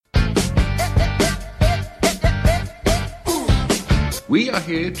We are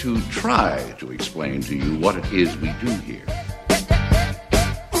here to try to explain to you what it is we do here.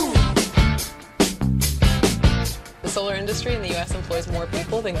 The solar industry in the U.S. employs more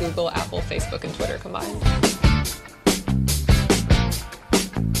people than Google, Apple, Facebook, and Twitter combined.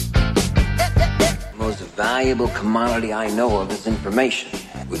 The most valuable commodity I know of is information.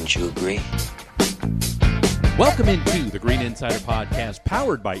 Wouldn't you agree? Welcome into the Green Insider Podcast,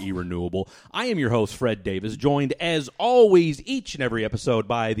 powered by eRenewable. I am your host, Fred Davis, joined as always each and every episode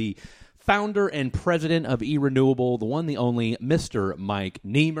by the founder and president of eRenewable, the one, the only, Mr. Mike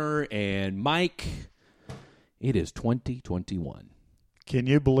Niemer. And Mike, it is 2021. Can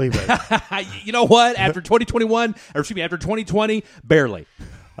you believe it? You know what? After 2020, barely.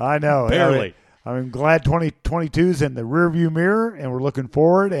 I know. Barely. I'm glad 2022 is in the rearview mirror, and we're looking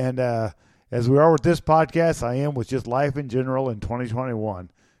forward. And as we are with this podcast, I am with just life in general in 2021.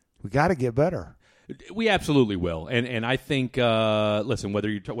 We got to get better. We absolutely will, and I think listen, whether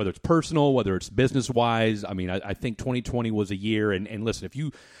it's personal, whether it's business wise, I mean, I think 2020 was a year, and listen, if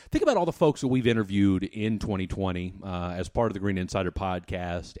you think about all the folks that we've interviewed in 2020 as part of the Green Insider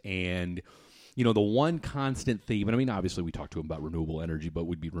Podcast, and you know, the one constant theme, and I mean, obviously we talked to them about renewable energy, but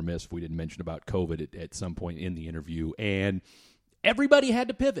we'd be remiss if we didn't mention about COVID at some point in the interview, and everybody had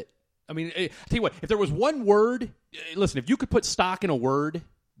to pivot. I mean, I tell you what, if there was one word, listen, if you could put stock in a word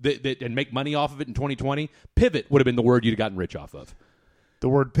that and make money off of it in 2020, pivot would have been the word you'd have gotten rich off of. The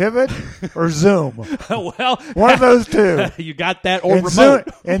word pivot or Zoom? Well, one of those two. You got that, or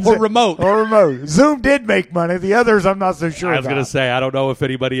remote. Or remote. Zoom did make money. The others, I'm not so sure I was going to say, I don't know if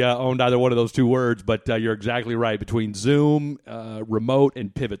anybody owned either one of those two words, but you're exactly right. Between Zoom, remote,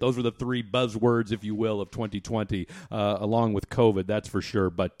 and pivot, those were the three buzzwords, if you will, of 2020, along with COVID, that's for sure.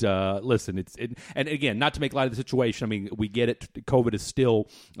 But listen, and again, not to make light of the situation, I mean, we get it. COVID is still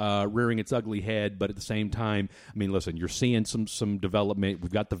rearing its ugly head, but at the same time, I mean, listen, you're seeing some development. We've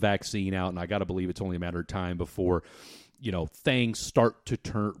got the vaccine out, and I got to believe it's only a matter of time before, you know, things start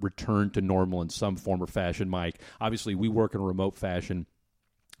to return to normal in some form or fashion. Mike, obviously, we work in a remote fashion.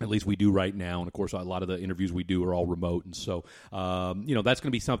 At least we do right now, and of course, a lot of the interviews we do are all remote, and so, you know, that's going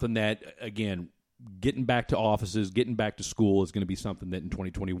to be something that, again, getting back to offices, getting back to school is going to be something that in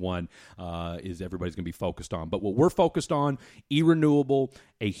 2021 is everybody's going to be focused on. But what we're focused on, eRenewable,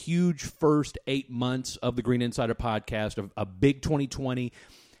 a huge first 8 months of the Green Insider Podcast, a big 2020.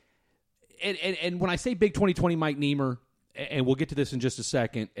 And when I say big 2020, Mike Niemer, and we'll get to this in just a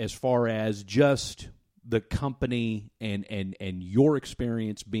second, as far as just the company and your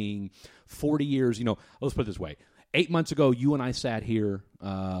experience being 40 years, you know, let's put it this way. 8 months ago, you and I sat here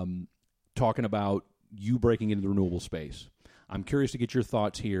talking about you breaking into the renewable space. I'm curious to get your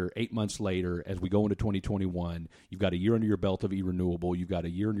thoughts here 8 months later as we go into 2021. You've got a year under your belt of eRenewable. You've got a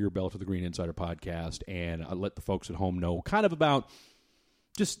year under your belt of the Green Insider Podcast. And I'll let the folks at home know kind of about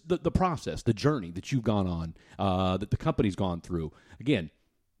just the process, the journey that you've gone on, that the company's gone through. Again,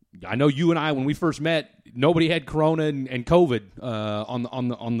 I know you and I, when we first met, nobody had Corona and COVID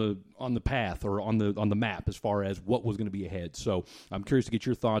on the path or on the map as far as what was going to be ahead. So I'm curious to get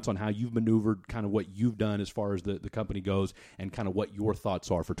your thoughts on how you've maneuvered, kind of what you've done as far as the company goes, and kind of what your thoughts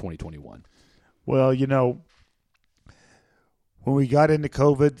are for 2021. Well, you know, when we got into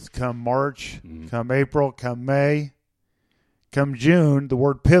COVID, come March, come April, come May, come June, the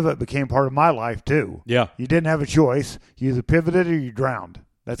word pivot became part of my life too. Yeah. You didn't have a choice. You either pivoted or you drowned.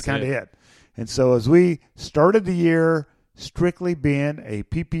 That's kind of it. And so as we started the year strictly being a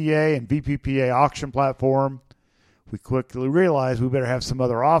PPA and VPPA auction platform, we quickly realized we better have some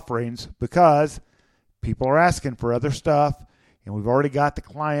other offerings because people are asking for other stuff, and we've already got the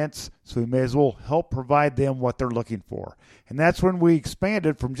clients, so we may as well help provide them what they're looking for. And that's when we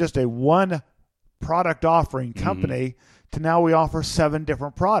expanded from just a one product offering company to now we offer 7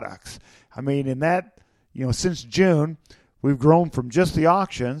 different products. I mean, in that, you know, since June, we've grown from just the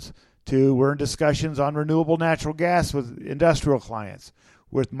auctions to we're in discussions on renewable natural gas with industrial clients,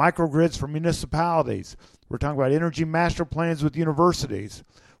 with microgrids for municipalities. We're talking about energy master plans with universities.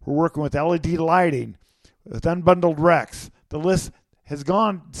 We're working with LED lighting, with unbundled RECs. The list has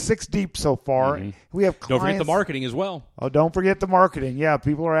gone 6 deep so far. We have clients. Don't forget the marketing as well. Oh, don't forget the marketing. Yeah,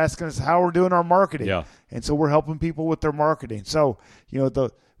 people are asking us how we're doing our marketing. Yeah. And so we're helping people with their marketing. So, you know,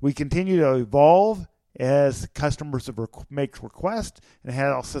 we continue to evolve as customers make requests and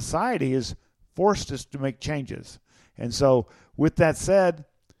how society has forced us to make changes. And so with that said,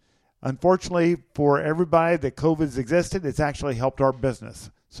 unfortunately for everybody that COVID's existed, it's actually helped our business.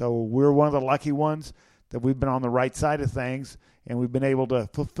 So we're one of the lucky ones that we've been on the right side of things, and we've been able to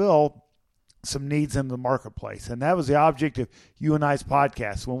fulfill some needs in the marketplace. And that was the object of you and I's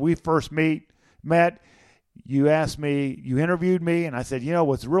podcast. When we first met, you interviewed me, and I said,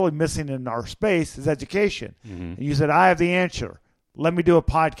 what's really missing in our space is education. Mm-hmm. And you said, I have the answer. Let me do a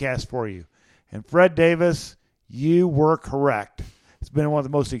podcast for you. And Fred Davis, you were correct. It's been one of the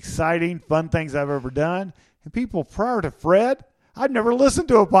most exciting, fun things I've ever done. And people prior to Fred, I'd never listened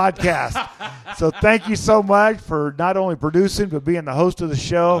to a podcast. So thank you so much for not only producing, but being the host of the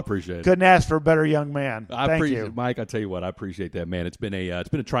show. I appreciate it. Couldn't ask for a better young man. Thank you. Mike, I tell you what, I appreciate that, man. It's been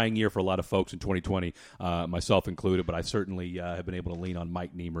a trying year for a lot of folks in 2020, myself included, but I certainly have been able to lean on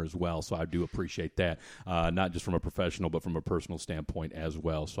Mike Niemer as well, so I do appreciate that, not just from a professional, but from a personal standpoint as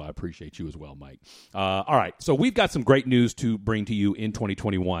well, so I appreciate you as well, Mike. All right, so we've got some great news to bring to you in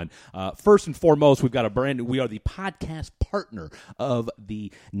 2021. First and foremost, we've got we are the podcast partner of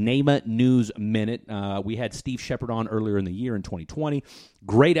the NEMA News Minute. We had Steve Shepard on earlier in the year in 2020.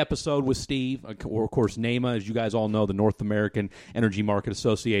 Great episode with Steve. Of course, NEMA, as you guys all know, the North American Energy Market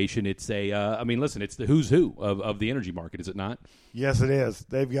Association. It's it's the who's who of the energy market, is it not? Yes, it is.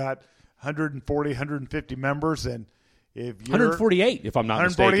 They've got 140, 150 members, and if you're 148, if I'm not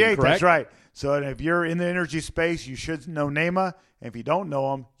 148, mistaken, correct? That's right. So if you're in the energy space, you should know NEMA. And if you don't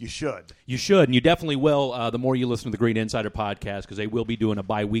know them, you should. You should, and you definitely will the more you listen to the Green Insider podcast, because they will be doing a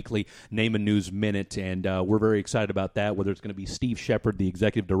bi-weekly NEMA News Minute, and we're very excited about that, whether it's going to be Steve Shepard, the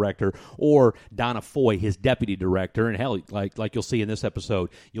executive director, or Donna Foy, his deputy director. And hell, like you'll see in this episode,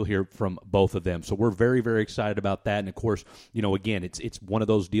 you'll hear from both of them. So we're very, very excited about that. And, of course, again, it's one of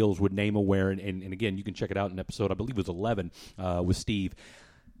those deals with NEMA where, and again, you can check it out in episode, I believe it was 11 with Steve,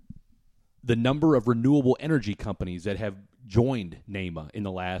 the number of renewable energy companies that have joined NEMA in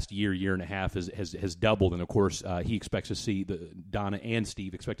the last year and a half has doubled, and of course he expects to see Donna and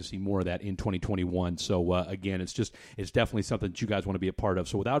Steve expect to see more of that in 2021. So again, it's definitely something that you guys want to be a part of.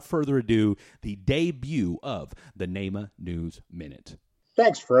 So without further ado, the debut of the NEMA News Minute.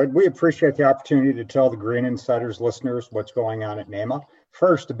 Thanks, Fred. We appreciate the opportunity to tell the Green Insiders listeners what's going on at NEMA.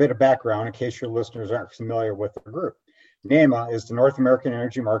 First, a bit of background in case your listeners aren't familiar with the group. NEMA is the North American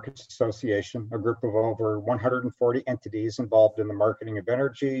Energy Markets Association, a group of over 140 entities involved in the marketing of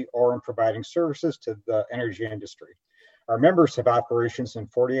energy or in providing services to the energy industry. Our members have operations in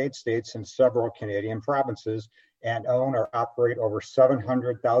 48 states and several Canadian provinces and own or operate over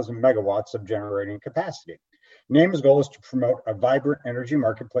 700,000 megawatts of generating capacity. NEMA's goal is to promote a vibrant energy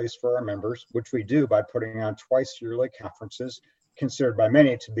marketplace for our members, which we do by putting on twice yearly conferences considered by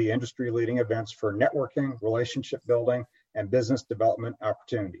many to be industry-leading events for networking, relationship building, and business development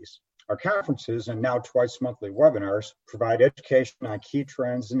opportunities. Our conferences and now twice-monthly webinars provide education on key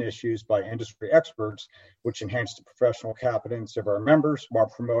trends and issues by industry experts, which enhance the professional competence of our members while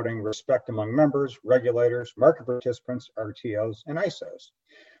promoting respect among members, regulators, market participants, RTOs, and ISOs.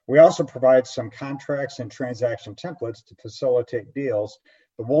 We also provide some contracts and transaction templates to facilitate deals,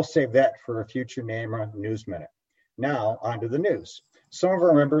 but we'll save that for a future NEMA News Minute. Now, on to the news. Some of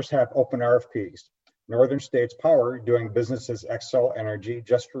our members have open RFPs. Northern States Power, doing business as Xcel Energy,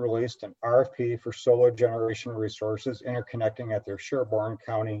 just released an RFP for solar generation resources interconnecting at their Sherburne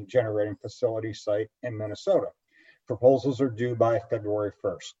County generating facility site in Minnesota. Proposals are due by February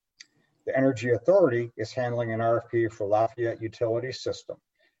 1st. The Energy Authority is handling an RFP for Lafayette Utility System.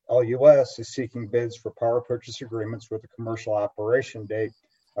 LUS is seeking bids for power purchase agreements with a commercial operation date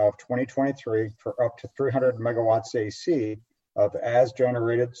of 2023 for up to 300 megawatts AC of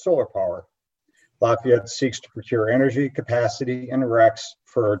as-generated solar power. Lafayette seeks to procure energy, capacity, and RECs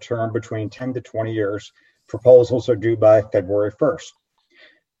for a term between 10 to 20 years. Proposals are due by February 1st.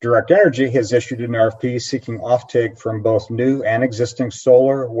 Direct Energy has issued an RFP seeking offtake from both new and existing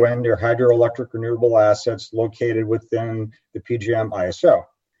solar, wind, or hydroelectric renewable assets located within the PJM ISO.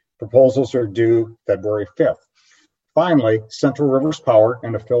 Proposals are due February 5th. Finally, Central Rivers Power,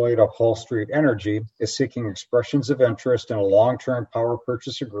 an affiliate of Hull Street Energy, is seeking expressions of interest in a long-term power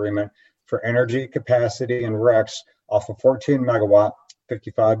purchase agreement for energy, capacity, and RECs off a 14 megawatt,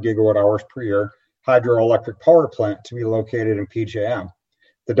 55 gigawatt hours per year hydroelectric power plant to be located in PJM.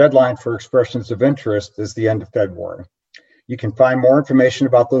 The deadline for expressions of interest is the end of February. You can find more information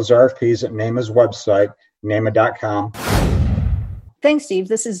about those RFPs at NEMA's website, nema.com. Thanks, Steve.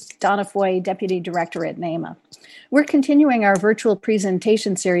 This is Donna Foy, Deputy Director at NEMA. We're continuing our virtual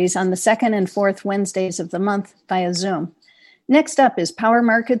presentation series on the second and fourth Wednesdays of the month via Zoom. Next up is Power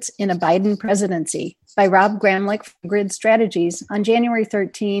Markets in a Biden Presidency by Rob Gramlich from Grid Strategies on January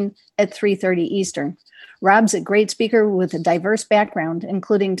 13 at 3:30 Eastern. Rob's a great speaker with a diverse background,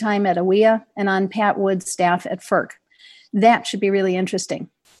 including time at AWEA and on Pat Wood's staff at FERC. That should be really interesting.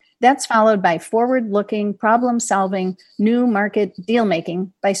 That's followed by forward-looking, problem-solving, new market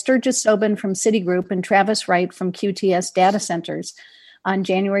deal-making by Sturgis Sobin from Citigroup and Travis Wright from QTS Data Centers on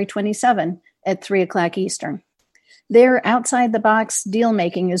January 27 at 3 o'clock Eastern. Their outside-the-box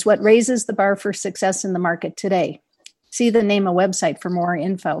deal-making is what raises the bar for success in the market today. See the NEMA website for more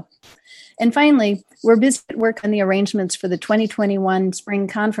info. And finally, we're busy at work on the arrangements for the 2021 Spring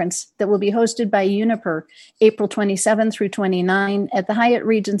Conference that will be hosted by Uniper April 27 through 29 at the Hyatt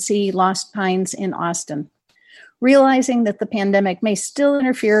Regency Lost Pines in Austin. Realizing that the pandemic may still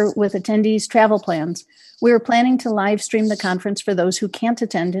interfere with attendees' travel plans, we are planning to live stream the conference for those who can't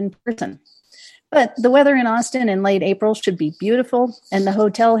attend in person. But the weather in Austin in late April should be beautiful, and the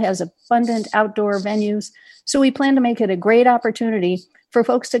hotel has abundant outdoor venues, so we plan to make it a great opportunity for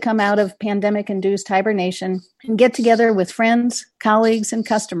folks to come out of pandemic-induced hibernation and get together with friends, colleagues, and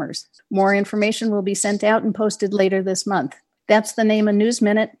customers. More information will be sent out and posted later this month. That's the NEMA News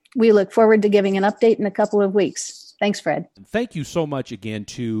Minute. We look forward to giving an update in a couple of weeks. Thanks, Fred. Thank you so much again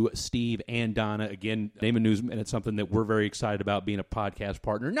to Steve and Donna. Again, NEMA News Minute is something that we're very excited about being a podcast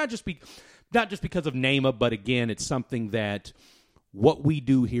partner, not just because of NEMA, but again, it's something that what we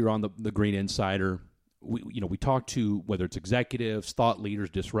do here on the Green Insider, we talk to, whether it's executives, thought leaders,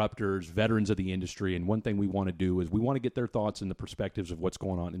 disruptors, veterans of the industry, and one thing we want to do is we want to get their thoughts and the perspectives of what's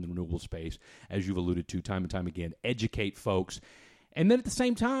going on in the renewable space, as you've alluded to time and time again, educate folks, and then at the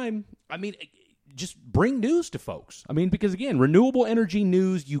same time, just bring news to folks. Because again, renewable energy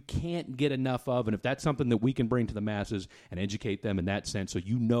news you can't get enough of, and if that's something that we can bring to the masses and educate them in that sense, so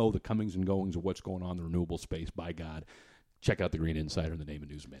the comings and goings of what's going on in the renewable space, by God, check out the Green Insider and the NEMA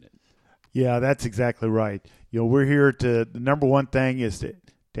News Minute. Yeah, that's exactly right. We're here the number one thing is to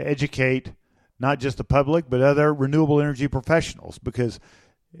educate not just the public, but other renewable energy professionals, because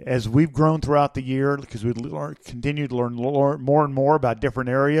as we've grown throughout the year, because we continue to learn more and more about different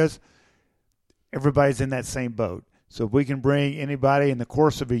areas, everybody's in that same boat. So if we can bring anybody in the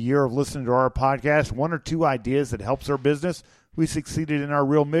course of a year of listening to our podcast, 1 or 2 ideas that helps our business, we succeeded in our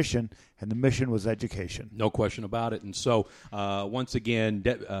real mission, and the mission was education. No question about it. And so, once again,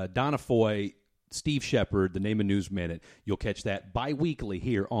 Donna Foy, Steve Shepard, the NEMA News Minute. You'll catch that bi-weekly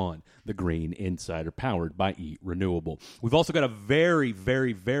here on the Green Insider, powered by eRenewable. We've also got a very,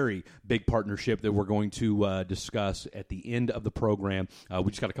 very, very big partnership that we're going to discuss at the end of the program.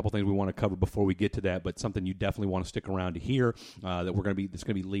 We just got a couple things we want to cover before we get to that, but something you definitely want to stick around to hear that's going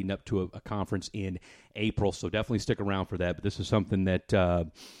to be leading up to a conference in April. So definitely stick around for that. But this is something that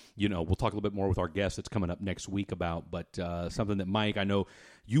we'll talk a little bit more with our guest that's coming up next week about. But something that, Mike, I know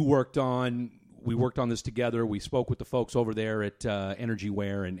you worked on. We worked on this together. We spoke with the folks over there at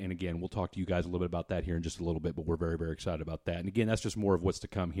EnergyWare, and again, we'll talk to you guys a little bit about that here in just a little bit, but we're very, very excited about that. And again, that's just more of what's to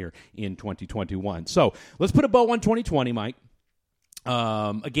come here in 2021. So let's put a bow on 2020, Mike.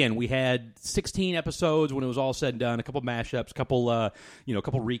 Again, we had 16 episodes when it was all said and done, a couple mashups, a couple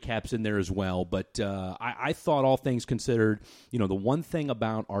recaps in there as well. But I thought, all things considered, the one thing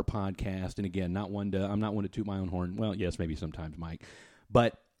about our podcast, and again, I'm not one to toot my own horn. Well, yes, maybe sometimes, Mike,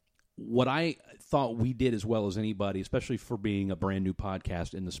 but what I thought we did as well as anybody, especially for being a brand new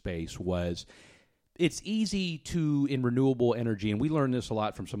podcast in the space, was it's easy to, in renewable energy, and we learned this a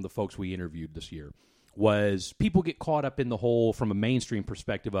lot from some of the folks we interviewed this year, was people get caught up in the whole, from a mainstream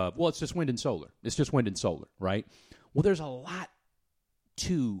perspective of, well, it's just wind and solar. It's just wind and solar, right? Well, there's a lot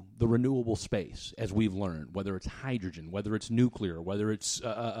to the renewable space, as we've learned, whether it's hydrogen, whether it's nuclear, whether it's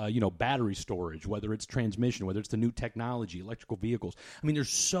battery storage, whether it's transmission, whether it's the new technology, electrical vehicles. There's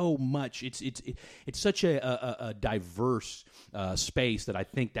so much. It's such a diverse space that I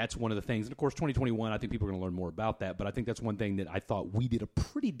think that's one of the things. And of course, 2021, I think people are going to learn more about that. But I think that's one thing that I thought we did a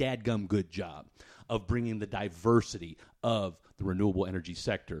pretty dadgum good job of bringing the diversity of the renewable energy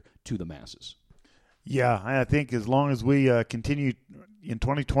sector to the masses. Yeah, I think as long as we continue in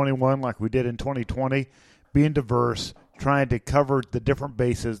 2021 like we did in 2020, being diverse, trying to cover the different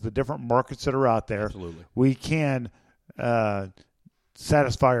bases, the different markets that are out there, absolutely, we can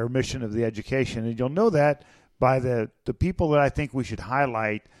satisfy our mission of the education. And you'll know that by the people that I think we should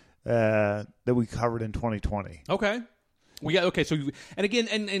highlight that we covered in 2020. Okay. So and again,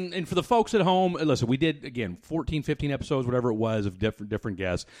 and for the folks at home, listen, we did, again, 14, 15 episodes, whatever it was, of different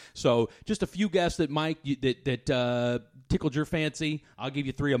guests. So just a few guests that, Mike, that tickled your fancy. I'll give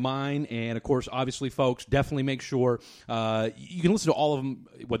you 3 of mine. And of course, obviously, folks, definitely make sure you can listen to all of them,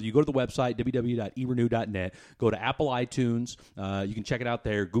 whether you go to the website, www.erenew.net, go to Apple iTunes, you can check it out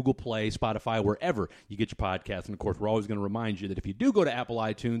there, Google Play, Spotify, wherever you get your podcast. And of course, we're always going to remind you that if you do go to Apple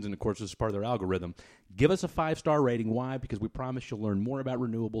iTunes, and of course, this is part of their algorithm, give us a 5-star rating. Why? Because we promise you'll learn more about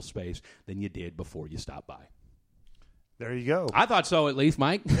renewable space than you did before you stopped by. There you go. I thought so, at least,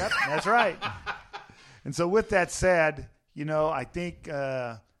 Mike. Yep, that's right. And so with that said, I think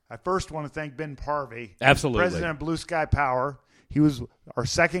I first want to thank Ben Parvey, absolutely, president of Blue Sky Power. He was our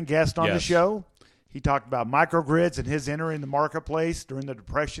second guest on the Yes. show. He talked about microgrids and his entering the marketplace during the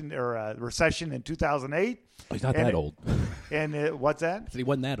depression or recession in 2008. He's not And that old. And what's that? He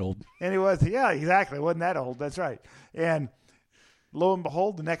wasn't that old. And he was, yeah, exactly. Wasn't that old? That's right. And lo and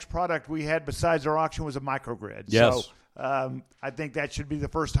behold, the next product we had besides our auction was a microgrid. Yes. So I think that should be the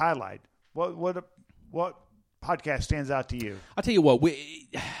first highlight. What podcast stands out to you? I'll tell you what.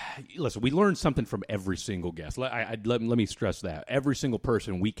 Listen, we learned something from every single guest. Let me stress that every single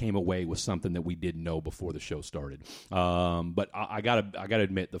person, we came away with something that we didn't know before the show started. But I gotta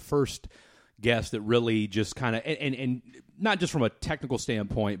admit, the first guest that really just kind of and not just from a technical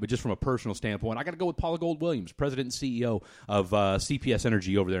standpoint, but just from a personal standpoint, I got to go with Paula Gold Williams, president and CEO of CPS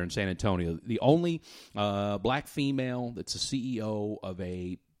Energy over there in San Antonio, the only black female that's a CEO of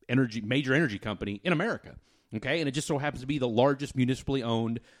a major energy company in America. Okay, and it just so happens to be the largest municipally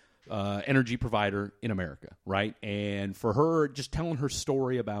owned energy provider in America, right? And for her, just telling her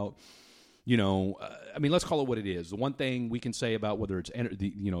story about, I mean, let's call it what it is. The one thing we can say about whether it's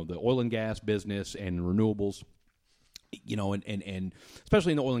the oil and gas business and renewables, and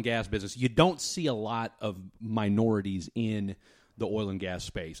especially in the oil and gas business, you don't see a lot of minorities in the oil and gas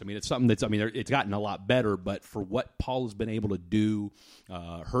space. I mean, it's something it's gotten a lot better, but for what Paula's been able to do,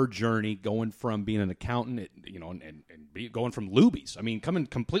 her journey going from being an accountant, and going from Luby's, I mean, coming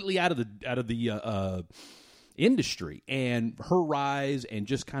completely out of the industry, and her rise and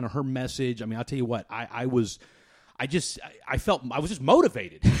just kind of her message. I mean, I'll tell you what, I was just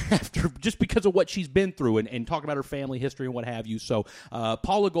motivated after, just because of what she's been through and talking about her family history and what have you. So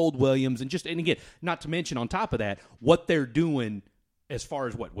Paula Gold Williams, and again, not to mention on top of that, what they're doing as far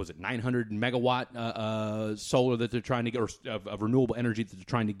as, what was it, 900 megawatt solar that they're trying to get, or of renewable energy that they're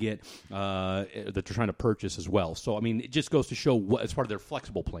trying to get, that they're trying to purchase as well. So, I mean, it just goes to show what, as part of their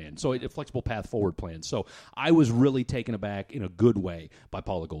flexible plan, so a flexible path forward plan. So I was really taken aback in a good way by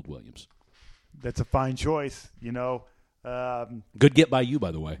Paula Gold Williams. That's a fine choice, Good get by you,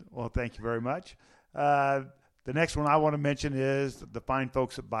 by the way. Well, thank you very much. The next one I want to mention is the fine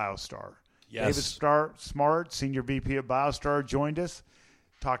folks at BioStar. Yes. David Smart, Senior VP at BioStar, joined us,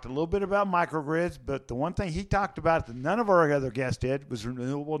 talked a little bit about microgrids, but the one thing he talked about that none of our other guests did was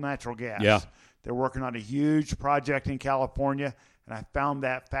renewable natural gas. Yeah. They're working on a huge project in California, and I found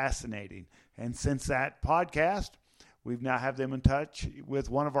that fascinating. And since that podcast, we've now have them in touch with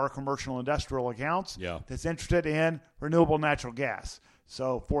one of our commercial industrial accounts that's interested in renewable natural gas.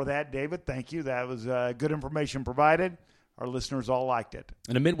 So for that, David, thank you. That was good information provided. Our listeners all liked it.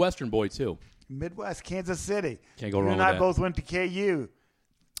 And a Midwestern boy, too. Midwest, Kansas City. Can't go wrong with You and I that. both went to KU.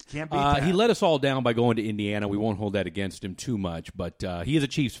 Can't beat that. He let us all down by going to Indiana. We won't hold that against him too much, but he is a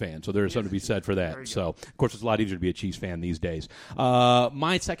Chiefs fan, so there's something to be said for that. So, of course, it's a lot easier to be a Chiefs fan these days.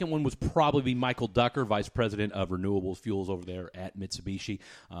 My second one was probably Michael Ducker, Vice President of Renewables Fuels over there at Mitsubishi,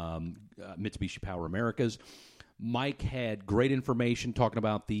 Mitsubishi Power Americas. Mike had great information talking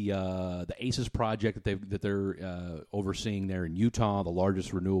about the ACES project that they're overseeing there in Utah, the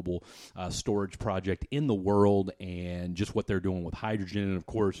largest renewable storage project in the world, and just what they're doing with hydrogen. And of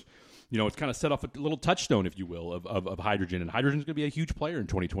course, it's kind of set off a little touchstone, if you will, of hydrogen. And hydrogen is going to be a huge player in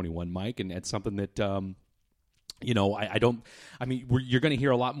 2021, Mike, and that's something that you're going to hear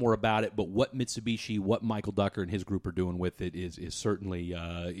a lot more about it, but what Mitsubishi, what Michael Ducker and his group are doing with it is certainly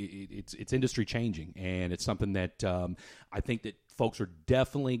it's industry changing, and it's something that I think that folks are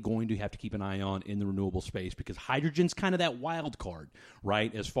definitely going to have to keep an eye on in the renewable space, because hydrogen's kind of that wild card,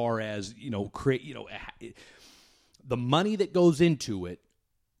 right? As far as the money that goes into it.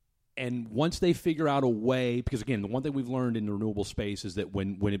 And once they figure out a way, because again, the one thing we've learned in the renewable space is that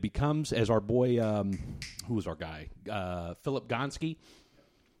when it becomes, as our boy, who was our guy, Philip Gonski,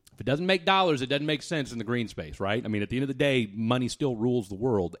 if it doesn't make dollars, it doesn't make sense in the green space, right? I mean, at the end of the day, money still rules the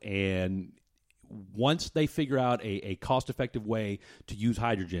world. And once they figure out a cost-effective way to use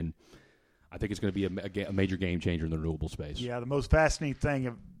hydrogen, I think it's going to be a major game changer in the renewable space. Yeah, the most fascinating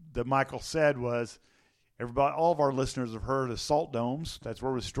thing that Michael said was, all of our listeners have heard of salt domes. That's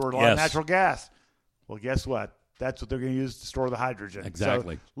where we store a lot of natural gas. Well, guess what? That's what they're going to use to store the hydrogen.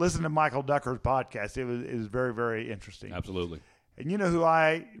 Exactly. So listen to Michael Ducker's podcast. It was very, very interesting. Absolutely. And you know who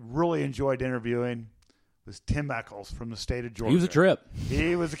I really enjoyed interviewing was Tim Eccles from the state of Georgia. He was a trip.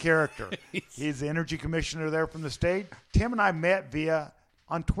 He was a character. He's the energy commissioner there from the state. Tim and I met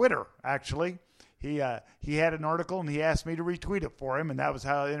on Twitter, actually. He had an article, and he asked me to retweet it for him, and that was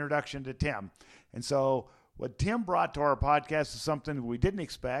how the introduction to Tim. And so what Tim brought to our podcast is something we didn't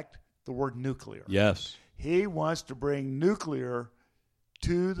expect, the word nuclear. Yes. He wants to bring nuclear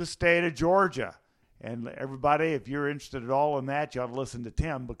to the state of Georgia. And everybody, if you're interested at all in that, you ought to listen to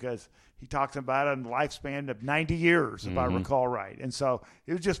Tim because he talks about it in a lifespan of 90 years, if I recall right. And so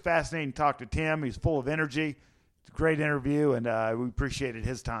it was just fascinating to talk to Tim. He's full of energy. It's a great interview, and we appreciated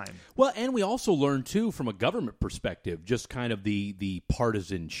his time. Well, and we also learned, too, from a government perspective, just kind of the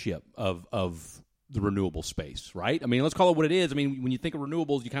partisanship of the renewable space, right? I mean, let's call it what it is. I mean, when you think of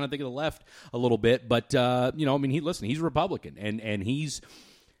renewables, you kind of think of the left a little bit. But, he's a Republican, and he's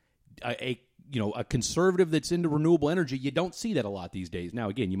a conservative that's into renewable energy. You don't see that a lot these days. Now,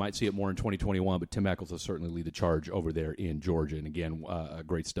 again, you might see it more in 2021, but Tim Echols will certainly lead the charge over there in Georgia. And again,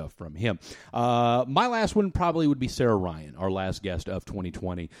 great stuff from him. My last one probably would be Sarah Ryan, our last guest of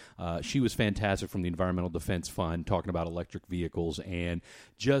 2020. She was fantastic from the Environmental Defense Fund, talking about electric vehicles and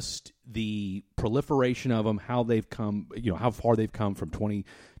just the proliferation of them, how they've come, how far they've come from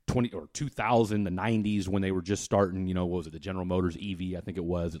 2000 the 90s when they were just starting, what was it, the General Motors EV, I think it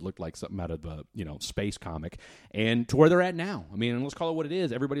was. It looked like something out of a, space comic, and to where they're at now. I mean, and let's call it what it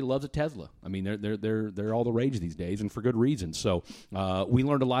is. Everybody loves a Tesla. I mean, they're all the rage these days, and for good reason. So we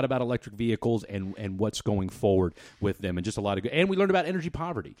learned a lot about electric vehicles and what's going forward with them, and just a lot of good. And we learned about energy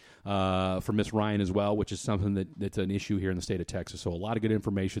poverty from Miss Ryan as well, which is something that's an issue here in the state of Texas. So a lot of good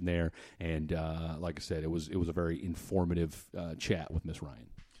information there, and like I said, it was a very informative chat with Miss Ryan.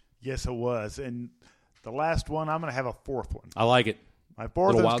 Yes, it was. And the last one, I'm going to have a fourth one. I like it. My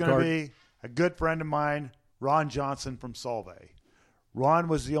fourth is going to be a good friend of mine, Ron Johnson from Solvay. Ron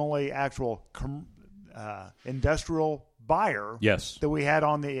was the only actual industrial buyer that we had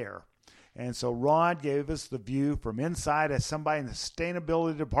on the air. And so Ron gave us the view from inside as somebody in the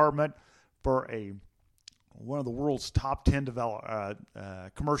sustainability department for one of the world's top 10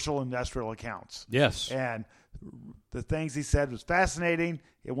 commercial industrial accounts. Yes. And the things he said was fascinating.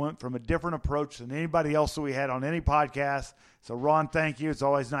 It went from a different approach than anybody else that we had on any podcast. So, Ron, thank you. It's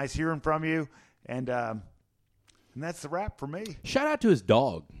always nice hearing from you. And that's the wrap for me. Shout out to his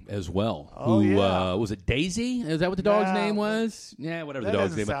dog as well. Was it Daisy? Is that what the dog's name was? Yeah, whatever the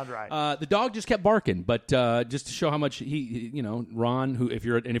dog's name was. That doesn't sound right. The dog just kept barking, but just to show how much Ron, if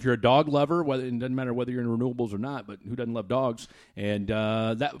you're a dog lover, it doesn't matter whether you're in renewables or not, but who doesn't love dogs? And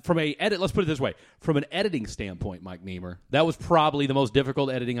that let's put it this way, from an editing standpoint, Mike Niemer, that was probably the most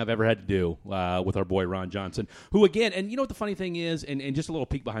difficult editing I've ever had to do with our boy Ron Johnson, who again, and you know what the funny thing is, and just a little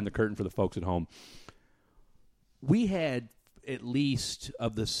peek behind the curtain for the folks at home. We had at least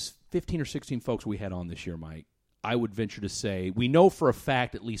of the 15 or 16 folks we had on this year, Mike, I would venture to say we know for a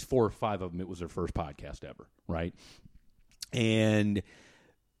fact at least 4 or 5 of them it was their first podcast ever, right? And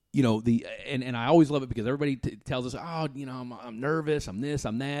and I always love it because everybody tells us, I'm nervous, I'm this,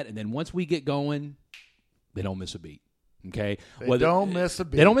 I'm that, and then once we get going, they don't miss a beat. Okay, They don't miss a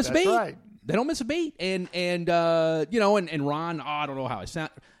beat. Right. They don't miss a beat, and Ron, I don't know how I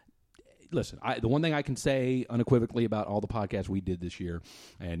sound. Listen, the one thing I can say unequivocally about all the podcasts we did this year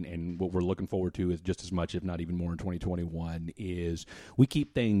and what we're looking forward to is just as much, if not even more in 2021, is we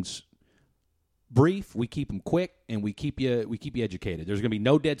keep things brief, we keep them quick, and we keep you educated. There's going to be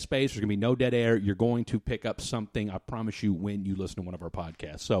no dead space. There's going to be no dead air. You're going to pick up something, I promise you, when you listen to one of our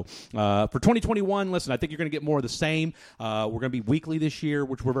podcasts. So for 2021, listen, I think you're going to get more of the same. We're going to be weekly this year,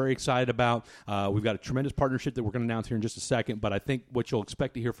 which we're very excited about. We've got a tremendous partnership that we're going to announce here in just a second, but I think what you'll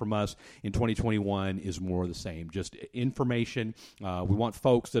expect to hear from us in 2021 is more of the same, just information. We want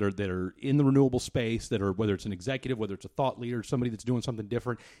folks that are in the renewable space, that are, whether it's an executive, whether it's a thought leader, somebody that's doing something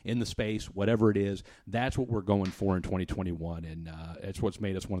different in the space, whatever it is, that's what we're going for in 2021, and it's what's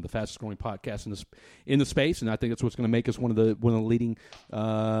made us one of the fastest growing podcasts in the space, and I think that's what's going to make us one of the leading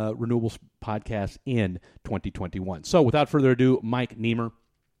renewables podcasts in 2021. So, without further ado, Mike Niemer.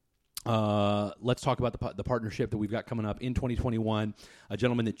 Let's talk about the partnership that we've got coming up in 2021. A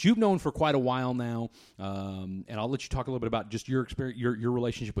gentleman that you've known for quite a while now, and I'll let you talk a little bit about just your experience, your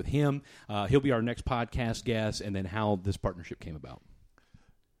relationship with him. He'll be our next podcast guest, and then how this partnership came about.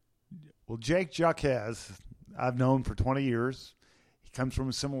 Well, Jake Jacquez, I've known for 20 years. He comes from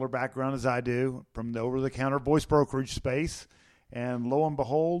a similar background as I do, from the over-the-counter voice brokerage space. And lo and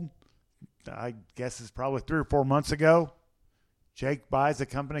behold, I guess it's probably 3 or 4 months ago, Jake buys a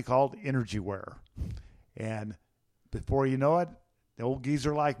company called EnergyWare. And before you know it, the old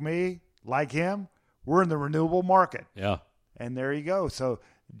geezer like me, like him, we're in the renewable market. Yeah. And there you go. So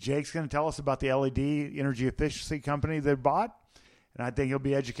Jake's going to tell us about the LED energy efficiency company they bought. And I think it'll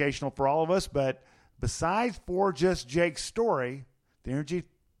be educational for all of us. But besides for just Jake's story, the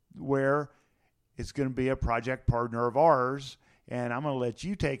EnergyWare is going to be a project partner of ours. and I'm going to let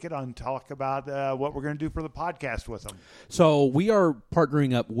you take it and talk about what we're going to do for the podcast with them. So we are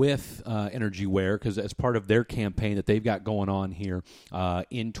partnering up with EnergyWare because as part of their campaign that they've got going on here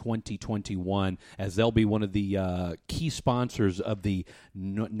in 2021, as they'll be one of the key sponsors of the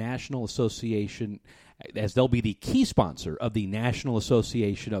National Association, as they'll be the key sponsor of the National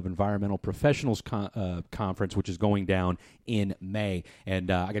Association of Environmental Professionals Conference, which is going down in May.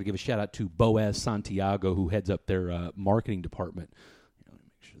 And I got to give a shout-out to Boaz Santiago, who heads up their marketing department. Let me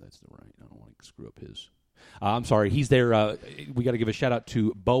make sure that's the right. I don't want to screw up his. I'm sorry. He's there. We got to give a shout-out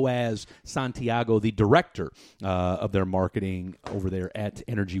to Boaz Santiago, the director of their marketing over there at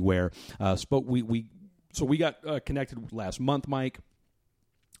EnergyWare. So we got connected last month, Mike.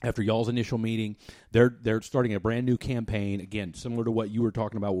 After y'all's initial meeting, they're starting a brand new campaign. Again, similar to what you were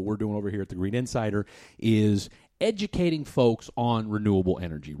talking about, what we're doing over here at the Green Insider is educating folks on renewable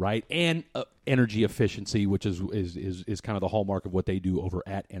energy, right? And energy efficiency, which is kind of the hallmark of what they do over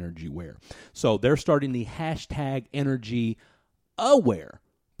at EnergyWare. So they're starting the hashtag Energy Aware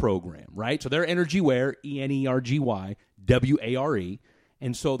program, right? So they're EnergyWare, EnergyWare.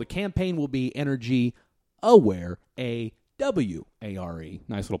 And so the campaign will be Energy Aware, WARE.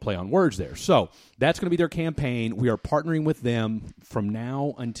 Nice little play on words there. So that's going to be their campaign. We are partnering with them from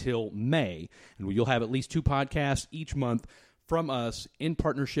now until May, and you'll have at least 2 podcasts each month from us in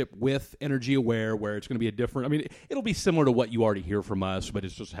partnership with Energy Aware, where it's going to be a different. I mean, it'll be similar to what you already hear from us, but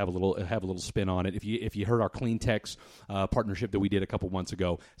it's just have a little spin on it. If you heard our CleanTex partnership that we did a couple months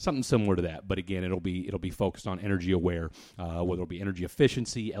ago, something similar to that. But again, it'll be focused on Energy Aware, whether it'll be energy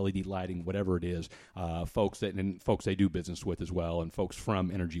efficiency, LED lighting, whatever it is. Folks they do business with as well, and folks from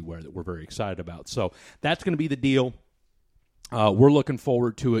Energy Aware that we're very excited about. So that's going to be the deal. We're looking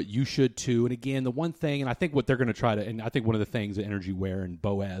forward to it. You should too. And again, the one thing, and I think what they're going to try to, and I think one of the things that EnergyWare and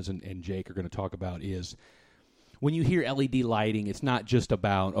Boaz and Jake are going to talk about is when you hear LED lighting, it's not just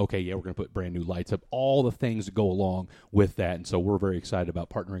about, okay, yeah, we're going to put brand new lights up, all the things that go along with that. And so we're very excited about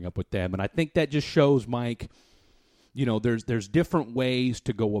partnering up with them. And I think that just shows, Mike, you know, there's different ways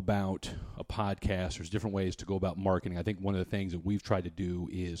to go about a podcast. There's different ways to go about marketing. I think one of the things that we've tried to do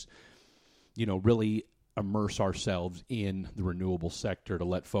is, you know, really immerse ourselves in the renewable sector to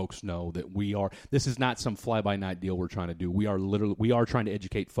let folks know that this is not some fly-by-night deal we're trying to do. We are trying to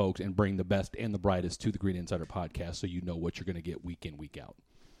educate folks and bring the best and the brightest to the Green Insider podcast so you know what you're going to get week in, week out.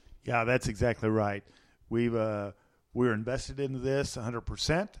 Yeah, that's exactly right. We're invested into this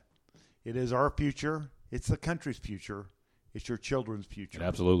 100%. It is our future. It's the country's future. It's your children's future. It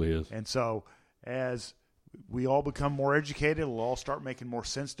absolutely is. And so as we all become more educated, it'll all start making more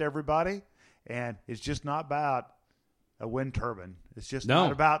sense to everybody. And it's just not about a wind turbine. It's just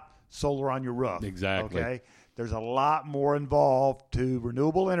not about solar on your roof. Exactly. Okay? There's a lot more involved to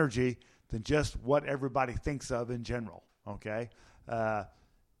renewable energy than just what everybody thinks of in general. Okay?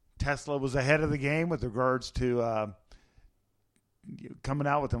 Tesla was ahead of the game with regards to coming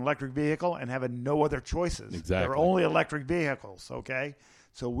out with an electric vehicle and having no other choices. Exactly. There are only electric vehicles. Okay?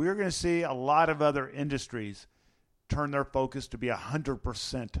 So we're going to see a lot of other industries turn their focus to be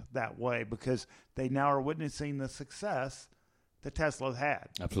 100% that way because they now are witnessing the success that Tesla's had.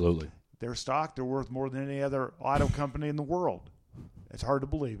 Absolutely. Their stock, they're worth more than any other auto company in the world. It's hard to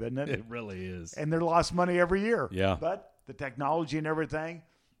believe, isn't it? It really is. And they're lost money every year. Yeah. But the technology and everything,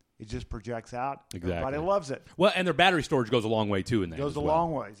 it just projects out. Exactly. Everybody loves it. Well, and their battery storage goes a long way too in that. Goes a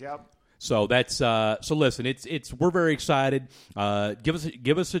long ways, yep. So that's so listen, it's we're very excited.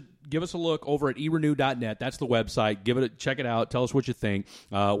 Give us a look over at erenew.net. That's the website. Check it out. Tell us what you think.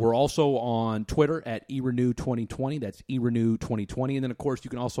 We're also on Twitter at erenew2020. That's erenew2020. And then of course you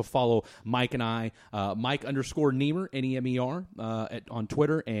can also follow Mike and I, Mike_Niemer, Nemer, on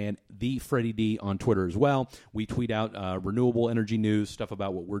Twitter, and the Freddie D on Twitter as well. We tweet out renewable energy news, stuff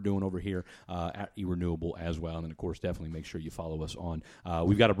about what we're doing over here at eRenewable as well. And then of course definitely make sure you follow us on.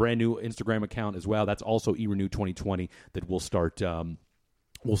 We've got a brand new Instagram account as well. That's also eRenew2020 that we'll start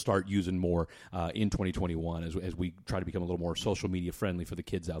using more in 2021 as we try to become a little more social media friendly for the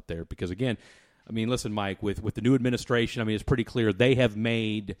kids out there. Because again, I mean, listen, Mike, with the new administration, I mean, it's pretty clear they have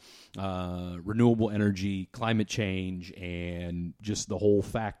made renewable energy, climate change, and just the whole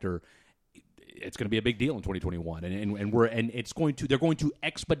factor. It's going to be a big deal in 2021, they're going to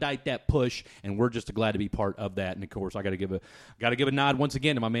expedite that push, and we're just glad to be part of that. And of course, I got to give a nod once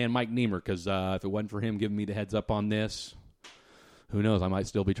again to my man Mike Niemer, because if it wasn't for him giving me the heads up on this, who knows? I might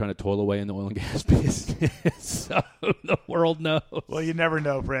still be trying to toil away in the oil and gas business. So the world knows. Well, you never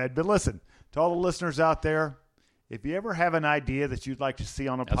know, Fred. But listen, to all the listeners out there, if you ever have an idea that you'd like to see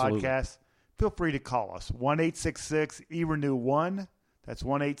on a podcast, feel free to call us. 1-866-ERENEW1. That's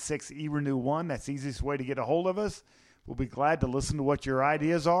 1-866-ERENEW1. That's the easiest way to get a hold of us. We'll be glad to listen to what your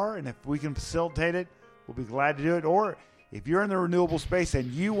ideas are, and if we can facilitate it, we'll be glad to do it. Or if you're in the renewable space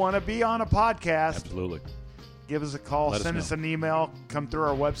and you want to be on a podcast, absolutely, give us a call, send us an email, come through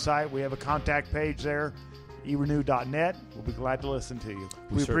our website. We have a contact page there, erenew.net. We'll be glad to listen to you.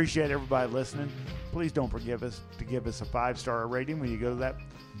 We appreciate everybody listening. Please don't forgive us to give us a 5-star rating when you go to that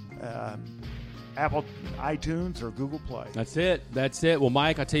Apple iTunes or Google Play. That's it. Well,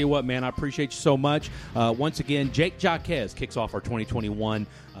 Mike, I tell you what, man, I appreciate you so much. Once again, Jake Jaquez kicks off our 2021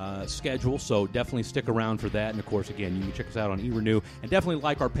 schedule, so definitely stick around for that. And, of course, again, you can check us out on eRenew, and definitely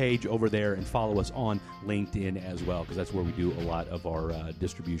like our page over there and follow us on LinkedIn as well, because that's where we do a lot of our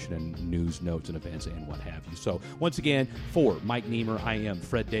distribution and news, notes, and events and what have you. So, once again, for Mike Niemer, I am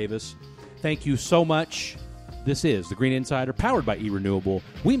Fred Davis. Thank you so much. This is The Green Insider, powered by eRenewable.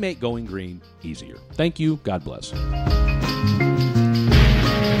 We make going green easier. Thank you. God bless.